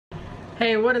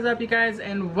Hey, what is up you guys,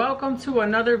 and welcome to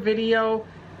another video.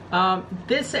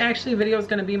 This video is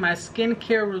going to be my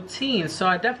skincare routine, so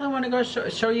I definitely want to go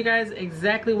show you guys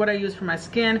exactly what I use for my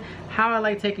skin, how I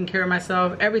like taking care of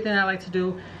myself, everything I like to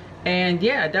do. And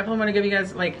yeah, I definitely want to give you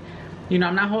guys, like, you know,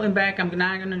 I'm not holding back. I'm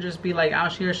not going to just be like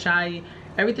out here shy.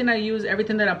 Everything I use,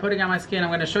 everything that I'm putting on my skin,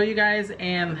 I'm going to show you guys.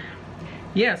 And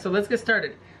yeah, so let's get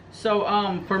started.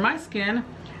 So for my skin,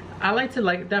 I like to,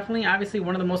 definitely, obviously,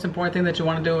 one of the most important things that you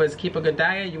want to do is keep a good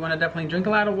diet. You want to definitely drink a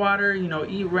lot of water, you know,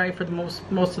 eat right for the most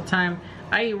of the time.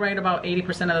 I eat right about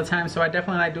 80% of the time, so I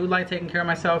definitely do like taking care of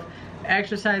myself.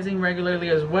 Exercising regularly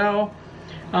as well,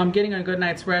 getting a good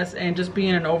night's rest, and just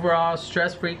being an overall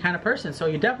stress-free kind of person. So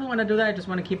you definitely want to do that. I just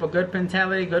want to keep a good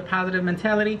mentality, good positive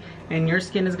mentality, and your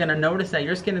skin is going to notice that.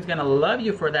 Your skin is going to love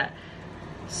you for that.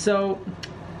 So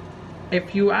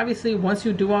if you obviously, once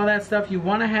you do all that stuff, you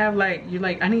want to have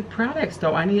I need products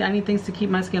though. I need things to keep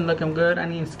my skin looking good. I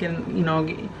need skin, you know,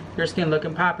 your skin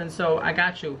looking popping. So I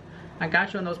got you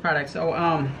on those products.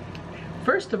 So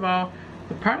first of all,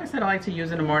 the products that I like to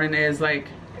use in the morning is like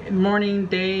morning,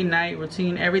 day, night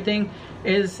routine. Everything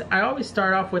is, I always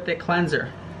start off with a cleanser.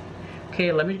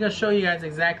 Okay, let me just show you guys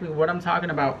exactly what I'm talking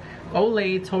about.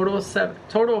 Olay Total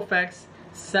Effects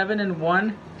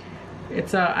 7-in-1.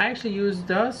 It's I actually use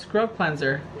the scrub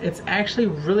cleanser. It's actually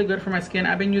really good for my skin.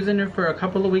 I've been using it for a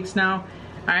couple of weeks now.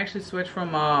 I actually switched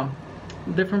from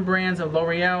different brands of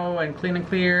L'Oreal and Clean and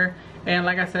Clear, and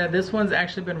like I said, this one's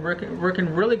actually been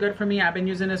working really good for me. I've been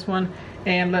using this one,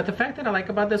 and the fact that I like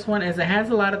about this one is it has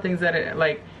a lot of things that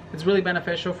it's really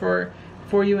beneficial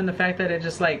for you, and the fact that it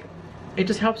just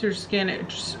helps your skin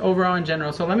just overall in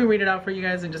general. So let me read it out for you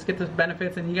guys and just get the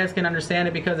benefits, and you guys can understand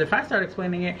it, because if I start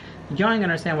explaining it, y'all ain't gonna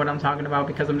understand what I'm talking about,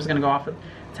 because I'm just gonna go off the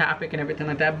topic and everything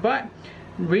like that. But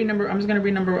I'm just gonna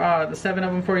renumber the 7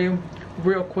 of them for you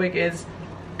real quick. Is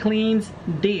cleans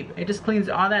deep. It just cleans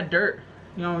all that dirt.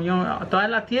 You know, toda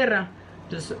la tierra,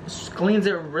 just cleans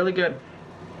it really good.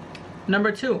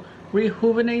 Number 2,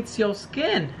 rejuvenates your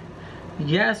skin.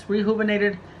 Yes,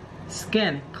 rejuvenated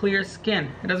skin, clear skin.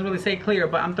 It doesn't really say clear,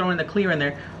 but I'm throwing the clear in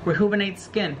there. Rejuvenates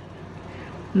skin.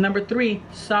 Number 3,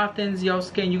 softens your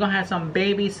skin. You're gonna have some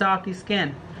baby softy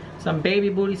skin, some baby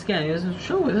booty skin. This is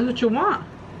what you want.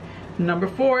 Number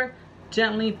 4,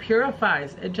 gently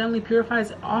purifies. It gently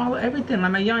purifies everything.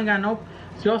 Like, you ain't got no,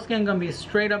 your skin gonna be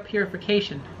straight up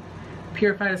purification,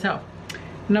 purified as hell.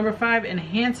 Number 5,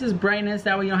 enhances brightness.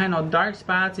 That way you don't have no dark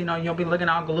spots. You know, you don't be looking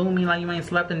all gloomy like you ain't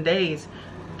slept in days.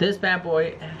 This bad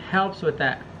boy helps with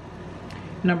that.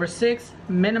 Number 6,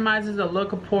 minimizes the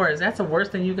look of pores. That's the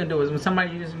worst thing you can do, is when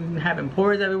somebody just having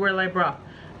pores everywhere. Like, bro,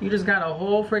 you just got a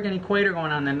whole freaking equator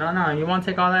going on there. No, you want to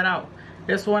take all that out.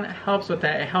 This one helps with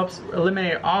that. It helps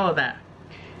eliminate all of that.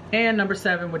 And number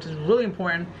 7, which is really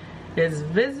important, is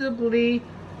visibly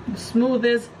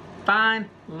smoothest fine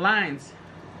lines.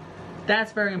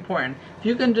 That's very important. If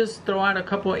you can just throw out a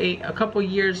couple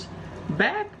years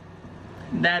back,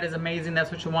 that is amazing. That's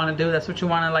what you want to do. That's what you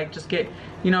want to just get,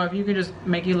 you know, if you can just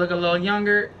make you look a little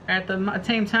younger at the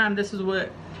same time, this is what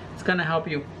it's gonna help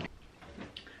you.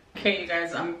 Okay, you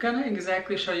guys, I'm gonna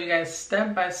exactly show you guys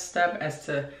step by step as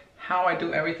to how I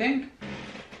do everything.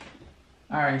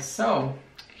 Alright, so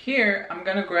here I'm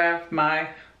gonna grab my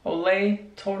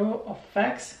Olay Total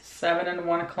Effects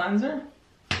 7-in-1 cleanser.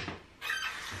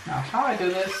 Now, how I do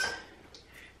this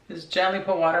is gently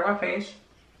put water on my face.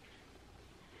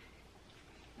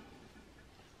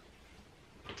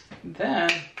 Then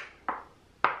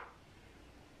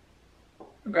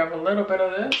grab a little bit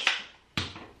of this.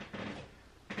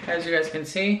 As you guys can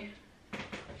see,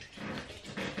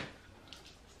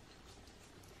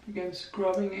 again,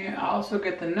 scrubbing it. I also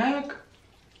get the neck.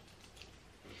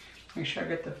 Make sure I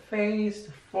get the face,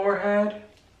 the forehead.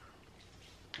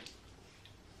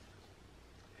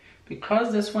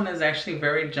 Because this one is actually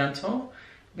very gentle,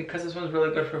 because this one's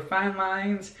really good for fine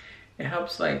lines, it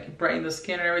helps brighten the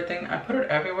skin and everything. I put it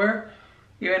everywhere,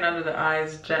 even under the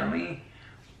eyes, gently.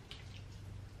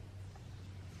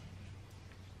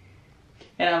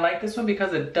 And I like this one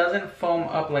because it doesn't foam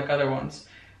up like other ones.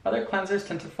 Other cleansers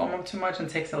tend to foam up too much and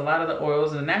takes a lot of the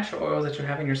oils, the natural oils that you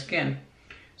have in your skin.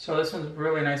 So this one's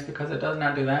really nice because it does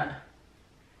not do that.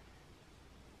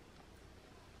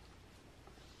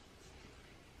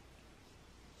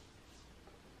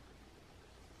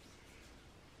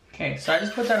 Okay, so I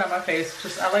just put that on my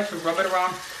face. I like to rub it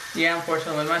around. Yeah,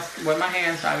 unfortunately, with my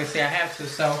hands, obviously I have to.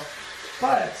 So,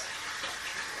 but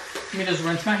let me just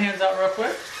rinse my hands out real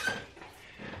quick.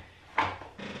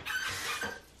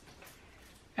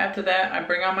 After that, I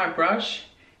bring out my brush,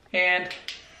 and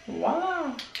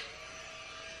voila!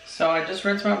 So I just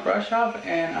rinsed my brush off,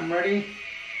 and I'm ready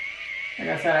Like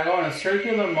I said, I go in a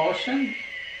circular motion.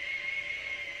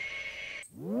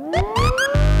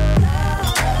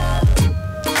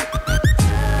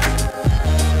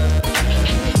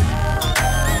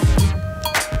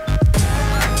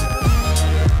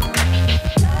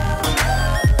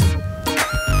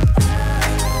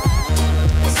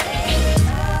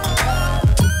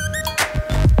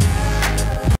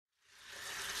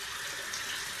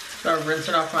 Start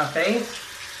rinsing off my face.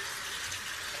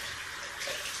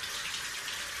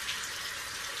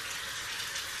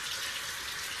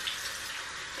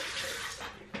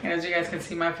 And as you guys can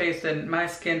see, my face and my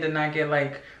skin did not get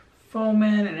like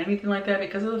foaming and anything like that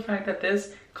because of the fact that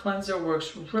this cleanser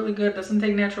works really good. Doesn't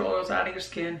take natural oils out of your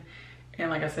skin. And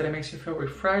like I said, it makes you feel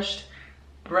refreshed,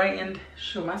 brightened.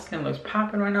 Shoot, my skin looks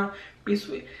popping right now. Be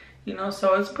sweet. You know,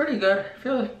 so it's pretty good.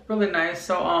 Feels really nice.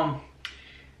 So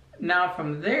now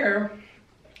from there,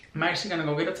 I'm actually gonna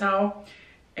go get a towel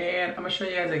and I'm gonna show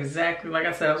you guys exactly, like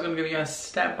I said, I was gonna give you a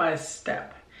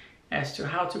step-by-step as to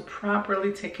how to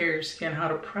properly take care of your skin, how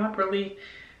to properly,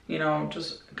 you know,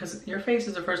 just because your face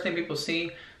is the first thing people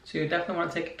see, so you definitely want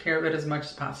to take care of it as much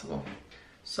as possible.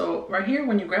 So right here,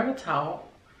 when you grab a towel,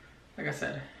 like I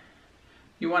said,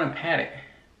 you want to pat it.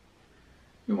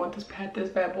 You want to pat this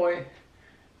bad boy,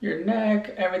 your neck,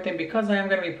 everything, because I am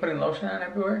going to be putting lotion on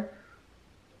everywhere.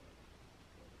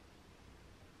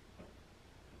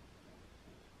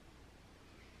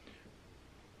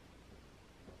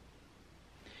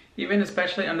 Even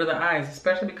especially under the eyes,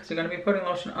 especially because you're going to be putting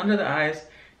lotion under the eyes,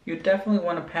 you definitely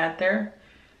want to pat there.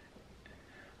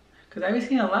 Because I've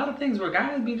seen a lot of things where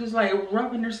guys be just like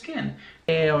rubbing their skin.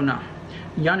 Hell no.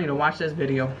 Y'all need to watch this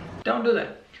video. Don't do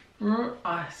that.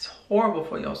 It's horrible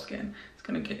for your skin. It's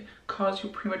going to cause you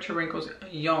premature wrinkles.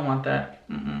 You don't want that.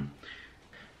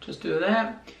 Just do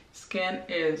that. Skin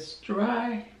is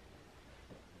dry.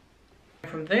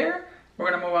 From there, we're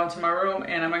going to move on to my room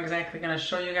and I'm exactly going to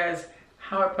show you guys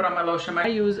how I put on my lotion. I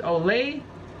use Olay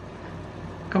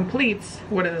Completes,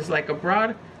 what is this, like a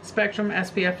broad spectrum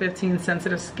SPF 15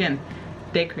 sensitive skin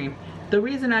day cream. The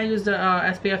reason I use the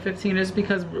SPF 15 is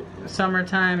because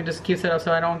summertime, it just keeps it up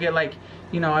so I don't get like,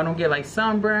 you know, I don't get like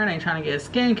sunburn. I ain't trying to get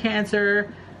skin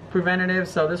cancer, preventative.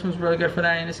 So this one's really good for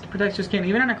that and it protects your skin.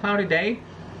 Even on a cloudy day,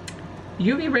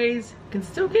 UV rays can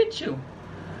still get you.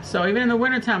 So even in the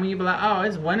wintertime, when you be like, oh,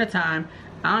 it's wintertime,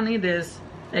 I don't need this,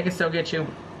 it can still get you.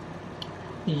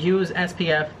 Use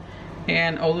SPF,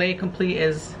 and Olay Complete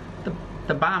is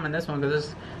the bomb in this one because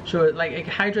it's sure, like, it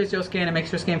hydrates your skin, it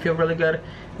makes your skin feel really good.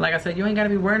 Like I said, you ain't gotta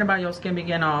be worrying about your skin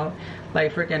being all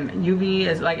like freaking UV.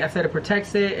 Is, like I said, it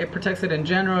protects it in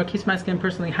general. It keeps my skin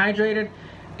personally hydrated.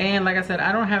 And like I said,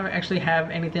 I don't actually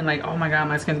have anything like, oh my god,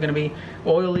 my skin's gonna be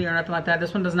oily or nothing like that.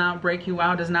 This one does not break you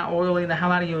out, does not oily the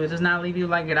hell out of you. It does not leave you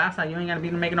like grasa. You ain't gonna be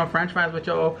making no french fries with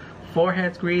your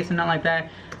forehead's grease and nothing like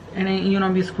that. And then you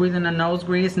don't be squeezing the nose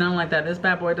grease, nothing like that. This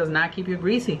bad boy does not keep you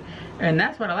greasy. And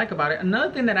that's what I like about it.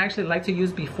 Another thing that I actually like to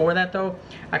use before that though,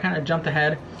 I kind of jumped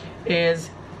ahead, is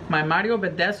my Mario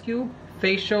Badescu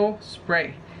facial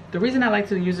spray. The reason I like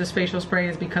to use this facial spray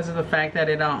is because of the fact that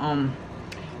it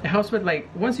helps with,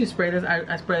 like, once you spray this,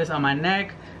 I spray this on my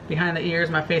neck, behind the ears,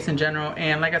 my face in general.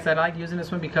 And like I said, I like using this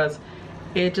one because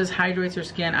it just hydrates your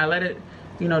skin. I let it,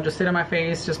 you know, just sit on my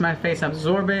face, just my face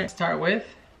absorb it. Start with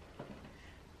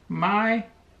my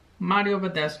Mario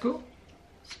Badescu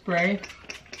spray.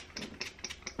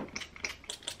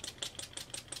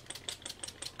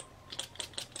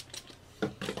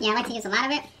 Yeah, I like to use a lot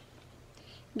of it.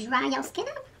 Dry your skin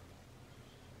up.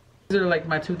 These are like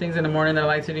my two things in the morning that I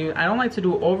like to do. I don't like to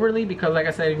do overly because, like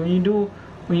I said, when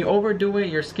you overdo it,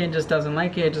 your skin just doesn't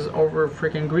like it. It's just over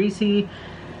freaking greasy.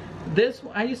 This,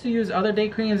 I used to use other day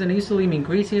creams and it used to leave me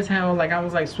greasy as hell. Like, I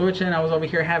was like switching, I was over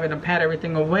here having to pat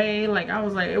everything away. Like, I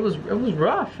was like, it was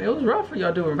rough. It was rough for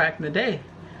y'all doing back in the day.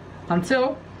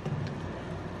 Until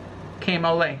came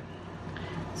Olay.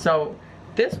 So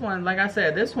this one, like I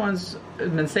said, this one's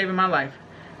been saving my life.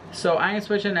 So I ain't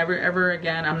switching ever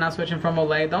again. I'm not switching from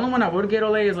Olay. The only one I would get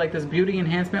Olay is like this beauty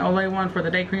enhancement Olay one for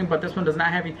the day cream, but this one does not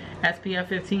have SPF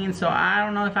 15, so I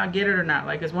don't know if I get it or not.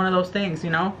 Like, it's one of those things, you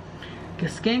know?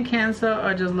 Skin cancer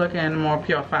or just looking more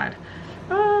purified.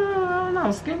 Oh, I don't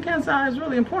know. Skin cancer is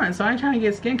really important. So I ain't trying to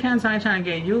get skin cancer. I ain't trying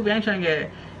to get UV. I ain't trying to get,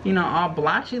 you know, all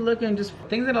blotchy looking. Just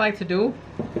things that I like to do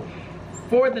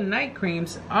for the night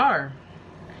creams are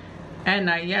at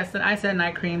night. Yes, I said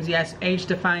night creams. Yes,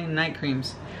 age-defying night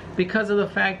creams. Because of the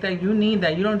fact that you need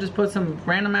that. You don't just put some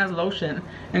random ass lotion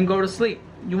and go to sleep.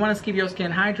 You want to keep your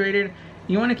skin hydrated.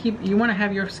 You want to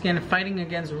have your skin fighting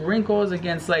against wrinkles,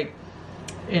 against like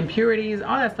impurities,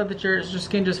 all that stuff that your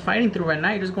skin just fighting through at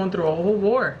night, just going through a whole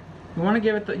war. You want to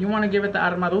give it the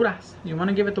armaduras. You want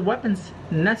to give it the weapons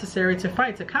necessary to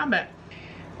fight, to combat.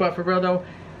 But for real though,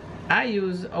 I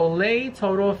use Olay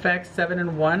Total Effects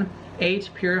 7-in-1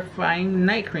 Age Purifying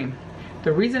Night Cream.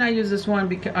 The reason I use this one,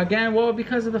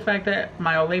 because of the fact that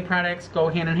my Olay products go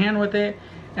hand in hand with it.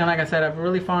 And like I said, I've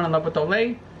really fallen in love with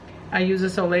Olay. I use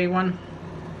this Olay one.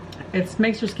 It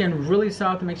makes your skin really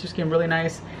soft. It makes your skin really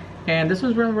nice. And this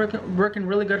one's really working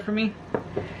really good for me.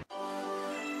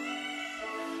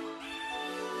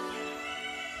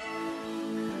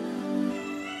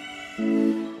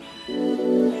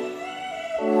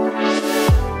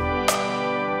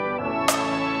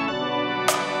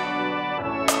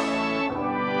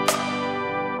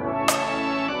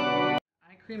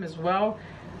 Cream as well.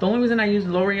 The only reason I use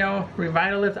L'Oreal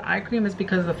Revitalift eye cream is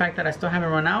because of the fact that I still haven't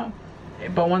run out.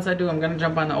 But once I do, I'm gonna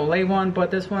jump on the Olay one.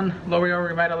 But this one,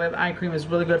 L'Oreal Revitalift eye cream, is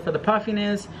really good for the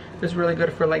puffiness. It's really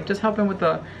good for like just helping with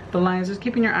the lines, just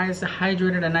keeping your eyes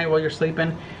hydrated at night while you're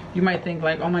sleeping. You might think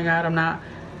like, oh my God, I'm not,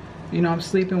 you know, I'm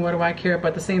sleeping, what do I care? But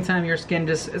at the same time, your skin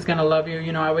just is gonna love you.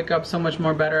 You know, I wake up so much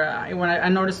more better. I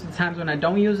notice the times when I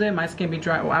don't use it, my skin be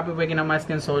dry. Well, I'll be waking up, my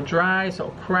skin so dry, so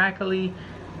crackly.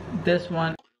 This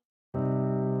one.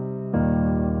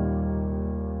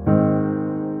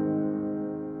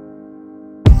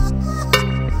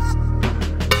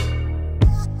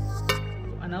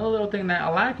 Another little thing that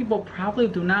a lot of people probably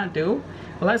do not do,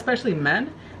 especially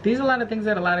men. These are a lot of things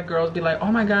that a lot of girls be like,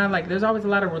 oh my God, like there's always a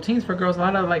lot of routines for girls, a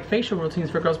lot of like facial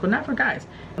routines for girls, but not for guys.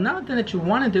 Another thing that you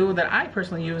want to do that I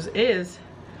personally use is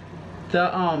the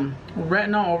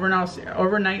retinol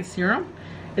overnight serum.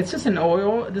 It's just an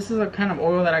oil. This is a kind of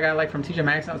oil that I got like from TJ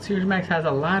Maxx. Now TJ Maxx has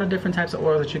a lot of different types of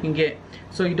oils that you can get,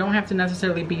 so you don't have to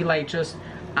necessarily be like just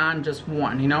on just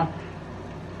one, you know.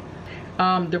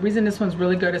 The reason this one's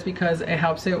really good is because it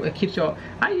helps it keeps your,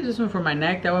 I use this one for my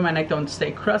neck, that way my neck don't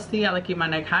stay crusty. I like to keep my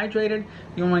neck hydrated.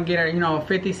 You don't want to get her, you know,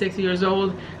 50, 60 years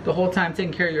old the whole time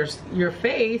taking care of your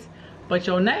face, but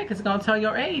your neck is gonna tell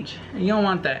your age. You don't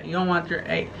want that. You don't want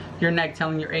your neck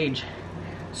telling your age.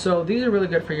 So these are really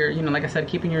good for your, you know, like I said,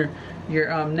 keeping your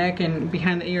neck and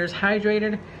behind the ears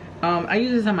hydrated. I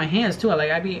use this on my hands too.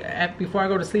 Like before I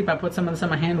go to sleep, I put some of this on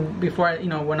my hand before I, you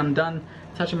know, when I'm done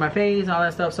touching my face, all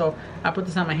that stuff. So I put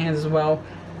this on my hands as well.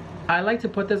 I like to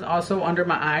put this also under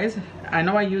my eyes. I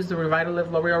know I use the L'Oreal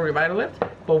Revitalift,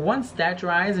 but once that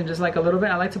dries and just like a little bit,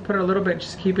 I like to put it a little bit,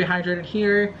 just keep it hydrated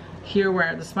here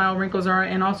where the smile wrinkles are,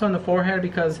 and also on the forehead,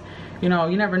 because you know,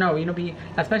 you never know, you know,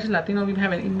 especially Latino, we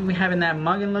having that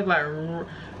mugging look, like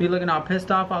we looking all pissed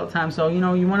off all the time. So you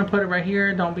know, you want to put it right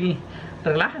here. Don't be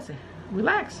relax.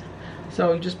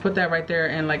 So you just put that right there,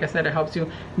 and like I said, it helps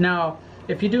you. Now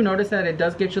if you do notice that it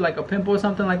does get you like a pimple or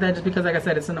something like that, just because like I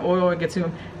said, it's an oil, it gets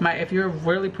you, if you're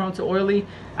really prone to oily,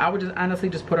 I would just honestly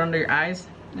just put it under your eyes,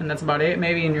 and that's about it.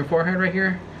 Maybe in your forehead right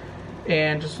here,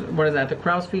 and just, what is that, the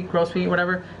crow's feet,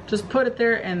 whatever, just put it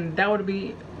there, and that would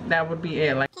be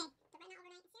it. Like,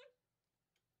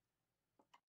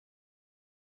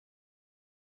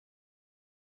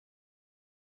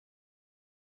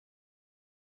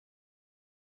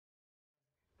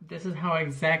 this is how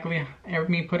exactly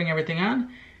me putting everything on.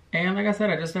 And like I said,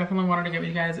 I just definitely wanted to give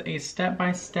you guys a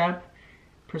step-by-step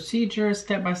procedure,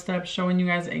 step-by-step, showing you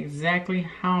guys exactly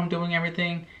how I'm doing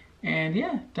everything. And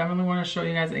yeah, definitely want to show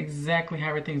you guys exactly how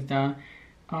everything's done.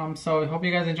 So I hope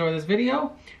you guys enjoy this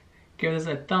video. Give this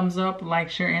a thumbs up, like,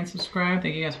 share, and subscribe.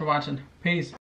 Thank you guys for watching. Peace.